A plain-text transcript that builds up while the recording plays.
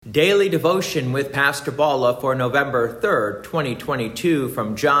Daily Devotion with Pastor Bala for November 3rd, 2022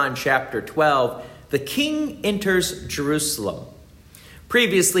 from John chapter 12, The King Enters Jerusalem.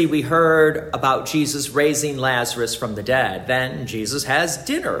 Previously, we heard about Jesus raising Lazarus from the dead. Then Jesus has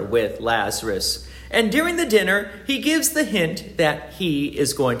dinner with Lazarus. And during the dinner, he gives the hint that he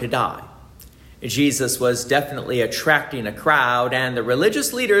is going to die. Jesus was definitely attracting a crowd, and the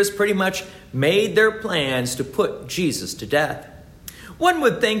religious leaders pretty much made their plans to put Jesus to death. One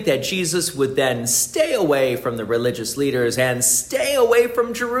would think that Jesus would then stay away from the religious leaders and stay away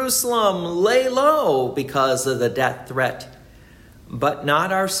from Jerusalem, lay low because of the death threat. But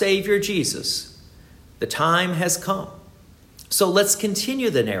not our Savior Jesus. The time has come. So let's continue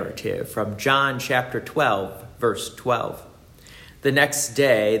the narrative from John chapter 12, verse 12. The next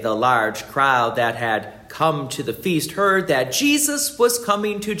day, the large crowd that had come to the feast heard that Jesus was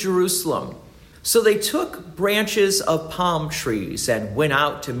coming to Jerusalem. So they took branches of palm trees and went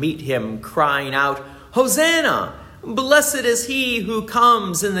out to meet him, crying out, "Hosanna! Blessed is he who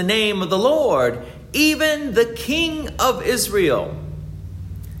comes in the name of the Lord, even the King of Israel."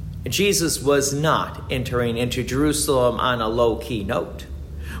 Jesus was not entering into Jerusalem on a low-key note,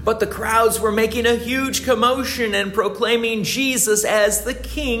 but the crowds were making a huge commotion and proclaiming Jesus as the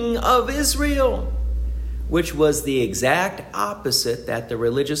King of Israel, which was the exact opposite that the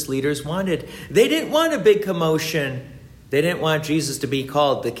religious leaders wanted. They didn't want a big commotion. They didn't want Jesus to be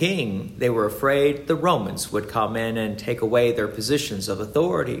called the king. They were afraid the Romans would come in and take away their positions of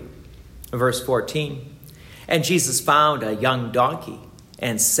authority. Verse 14, and Jesus found a young donkey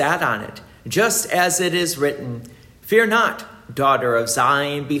and sat on it, just as it is written, "Fear not, daughter of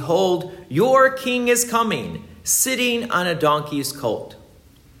Zion, behold, your king is coming, sitting on a donkey's colt."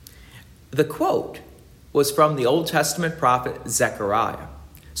 The quote was from the Old Testament prophet Zechariah.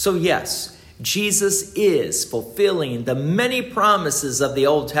 So yes, Jesus is fulfilling the many promises of the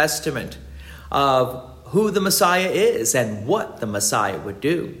Old Testament of who the Messiah is and what the Messiah would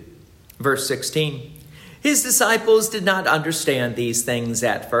do. Verse 16, his disciples did not understand these things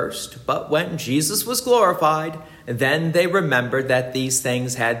at first, but when Jesus was glorified, then they remembered that these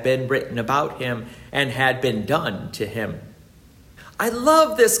things had been written about him and had been done to him. I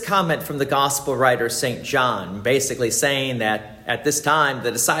love this comment from the gospel writer St. John, basically saying that at this time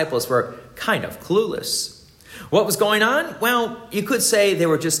the disciples were kind of clueless. What was going on? Well, you could say they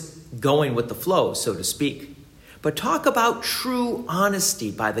were just going with the flow, so to speak. But talk about true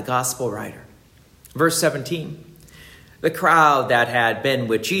honesty by the gospel writer. Verse 17, the crowd that had been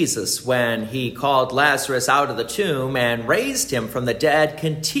with Jesus when he called Lazarus out of the tomb and raised him from the dead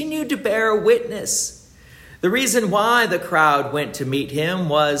continued to bear witness. The reason why the crowd went to meet him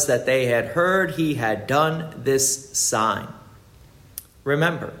was that they had heard he had done this sign.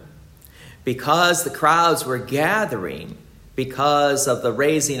 Remember, because the crowds were gathering because of the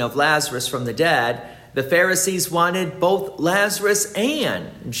raising of Lazarus from the dead, the Pharisees wanted both Lazarus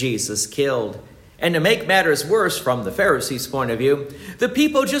and Jesus killed. And to make matters worse from the Pharisees' point of view, the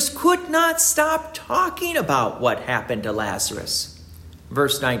people just could not stop talking about what happened to Lazarus.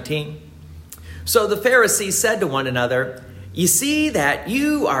 Verse 19, so the Pharisees said to one another, "You see that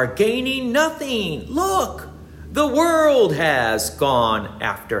you are gaining nothing. Look, the world has gone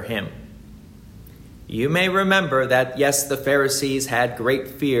after him." You may remember that, yes, the Pharisees had great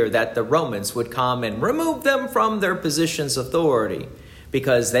fear that the Romans would come and remove them from their positions of authority,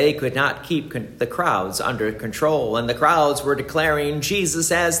 because they could not keep the crowds under control, and the crowds were declaring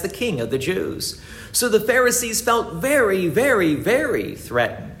Jesus as the King of the Jews. So the Pharisees felt very, very, very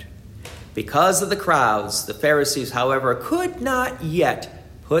threatened. Because of the crowds, the Pharisees, however, could not yet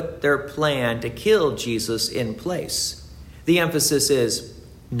put their plan to kill Jesus in place. The emphasis is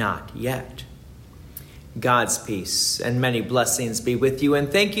not yet. God's peace and many blessings be with you,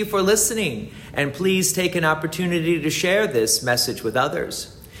 and thank you for listening. And please take an opportunity to share this message with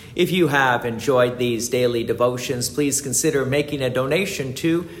others. If you have enjoyed these daily devotions, please consider making a donation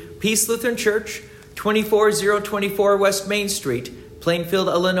to Peace Lutheran Church, 24024 West Main Street, Plainfield,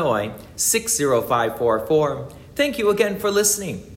 Illinois, 60544. Thank you again for listening.